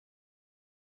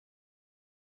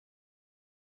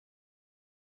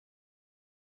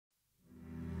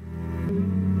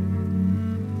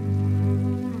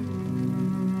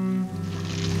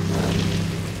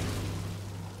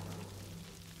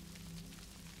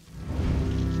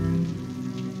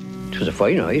was a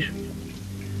fine night.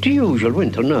 The usual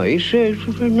winter night,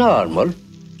 normal.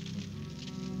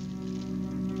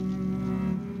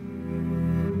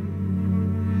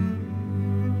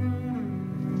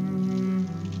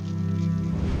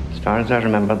 As far as I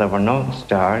remember, there were no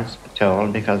stars at all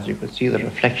because you could see the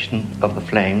reflection of the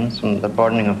flames from the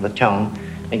burning of the town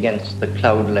against the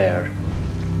cloud layer.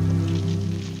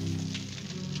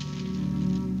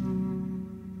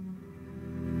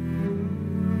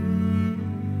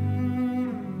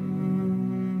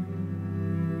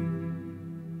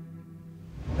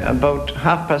 About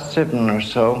 7:30 or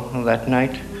so that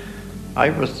night, I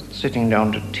was sitting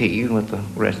down to tea with the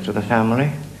rest of the family,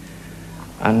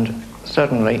 and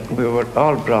suddenly we were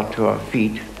all brought to our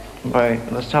feet by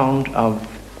the sound of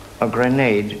a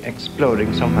grenade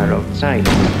exploding somewhere outside.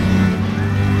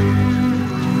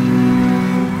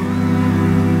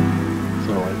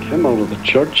 So I came out of the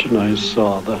church and I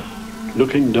saw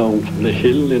looking down from the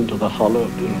hill into the hollow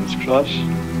of Dylan's Cross.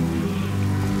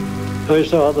 I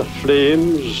saw the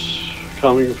flames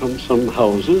coming from some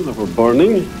houses that were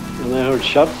burning, and I heard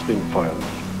shots being fired.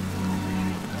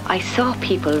 I saw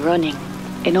people running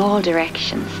in all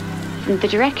directions, from the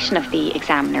direction of the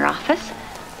examiner office,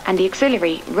 and the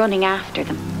auxiliary running after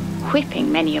them, whipping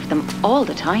many of them all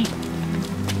the time.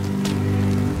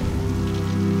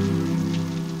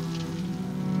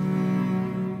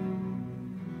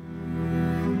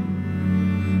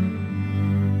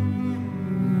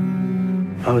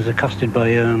 I was accosted by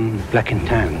Black and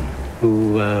Tan,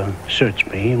 who searched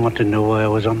me and wanted to know why I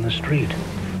was on the street.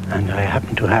 And I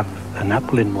happened to have an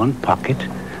apple in one pocket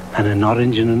and an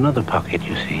orange in another pocket,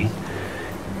 you see.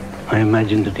 I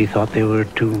imagined that he thought they were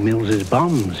 2 Mills's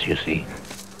bombs, you see.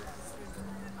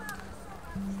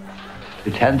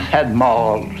 The tents had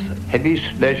mauls, heavy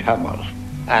sledgehammers,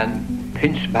 and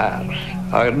pinch bars,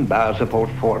 iron bars about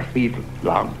 4 feet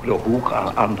long, with a hook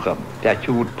on them that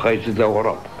you would price the door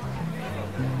up.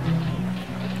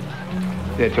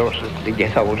 They just to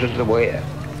get out of the way,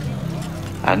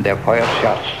 and they fired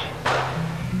shots.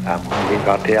 And when we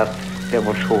got there, there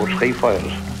were 2 or 3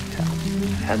 fires,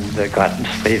 and the Garden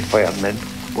Street firemen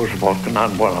was working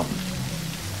on one of them,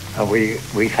 and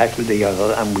we tackled the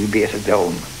other and we beat it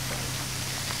down.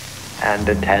 And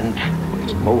the tent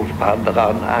moved further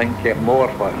on and came more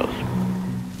fires,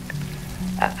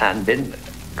 and then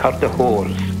cut the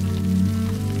hose.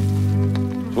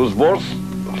 It was worse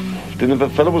than if a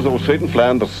fellow was outside in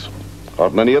Flanders or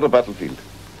in any other battlefield.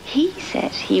 He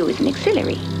said he was an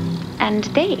auxiliary, and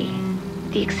they,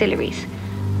 the auxiliaries,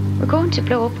 were going to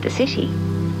blow up the city.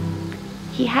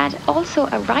 He had also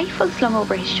a rifle slung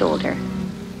over his shoulder,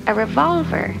 a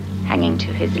revolver hanging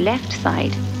to his left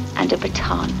side, and a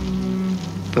baton.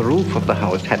 The roof of the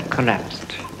house had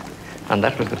collapsed, and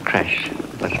that was the crash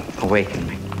that awakened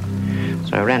me.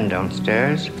 So I ran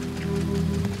downstairs,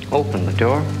 opened the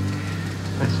door,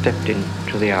 and stepped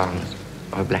into the arms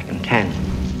of Black and Tan.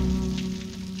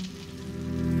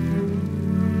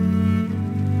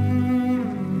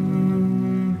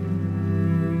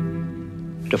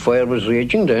 The fire was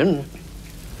raging then,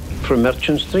 from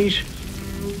Merchant Street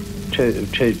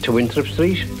to Winthrop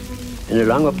Street, and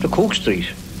along up to Cork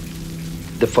Street.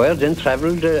 The fire then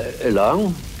travelled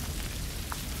along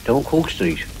down Cork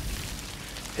Street,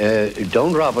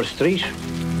 down Robert Street,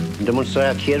 and the Munster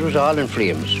Arcade was all in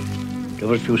flames. There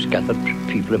were a few scattered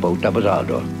people about, that was all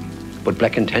though. But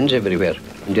Black and Tans everywhere,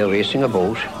 and they're racing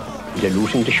about, and they're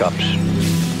looting the shops.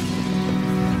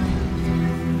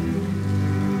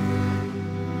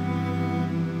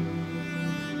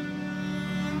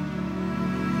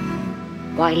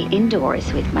 While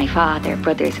indoors with my father,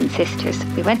 brothers and sisters,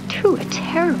 we went through a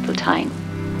terrible time.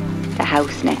 The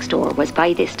house next door was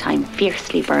by this time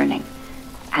fiercely burning,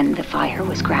 and the fire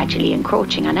was gradually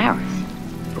encroaching on ours.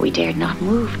 But we dared not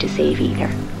move to save either.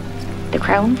 The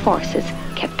Crown forces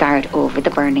kept guard over the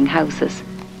burning houses,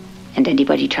 and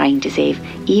anybody trying to save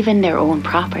even their own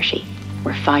property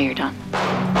were fired on.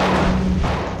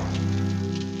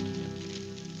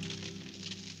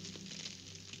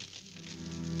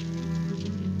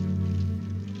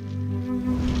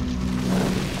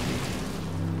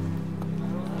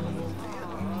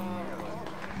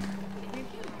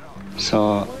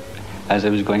 So, as I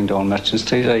was going down Merchant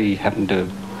Street, I happened to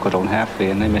go down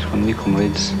halfway and I met one of my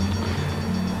comrades.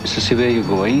 So, see, where are you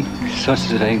going? So I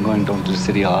said, I'm going down to the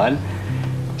City Hall.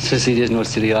 So, see, there's no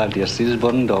City Hall there, so it's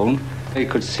burned down. I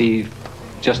could see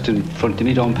just in front of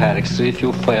me down Park Street, a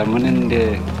few firemen in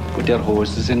with their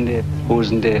hoses in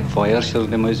hosing the fire, so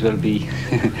they might as well be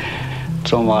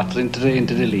throwing water into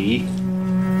the Lee.